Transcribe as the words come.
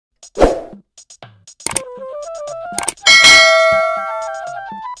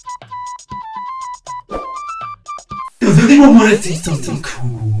Does anyone want to see something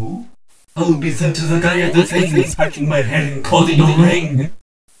cool? I'll be sent to the guy at the thing scratching my head and causing a ring.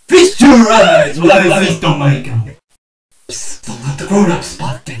 Feast your eyes while I feast on my gun. Psst, don't let the grown-ups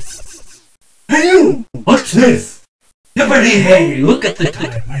spot this. Hey you! Watch this! Yippity hey, look at the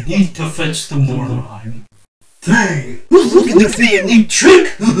time. I need to fetch some more rhyme. Say, who's looking to see a neat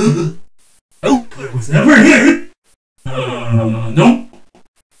trick? Oh, but it was never here. Nope.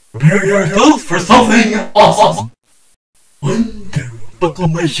 Prepare yourself for something awesome. 1, 2, buckle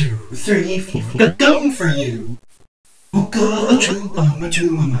my shoes. 3, 4, got gum for you. Booka a choo, I'm a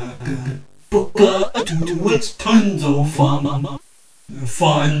choo-maka. Booka a choo, it's tons of fun.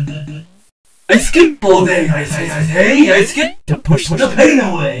 I skip all day, I say, I skip to push the pain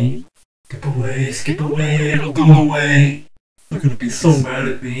away. Skip away, it'll go away. They're gonna be so mad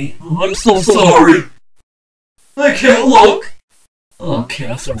at me. Oh, I'm so sorry. I can't look. Oh,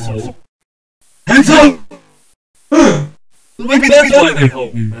 casserole. Hands up! Maybe that's why they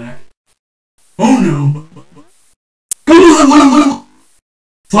helped me back. Oh no. Go!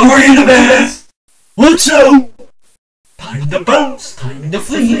 Sorry in advance! Watch out! Time to bounce, time to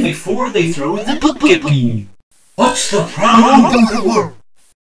flee before they throw the book at me. Watch the proud work.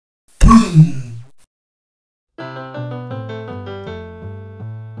 Boom!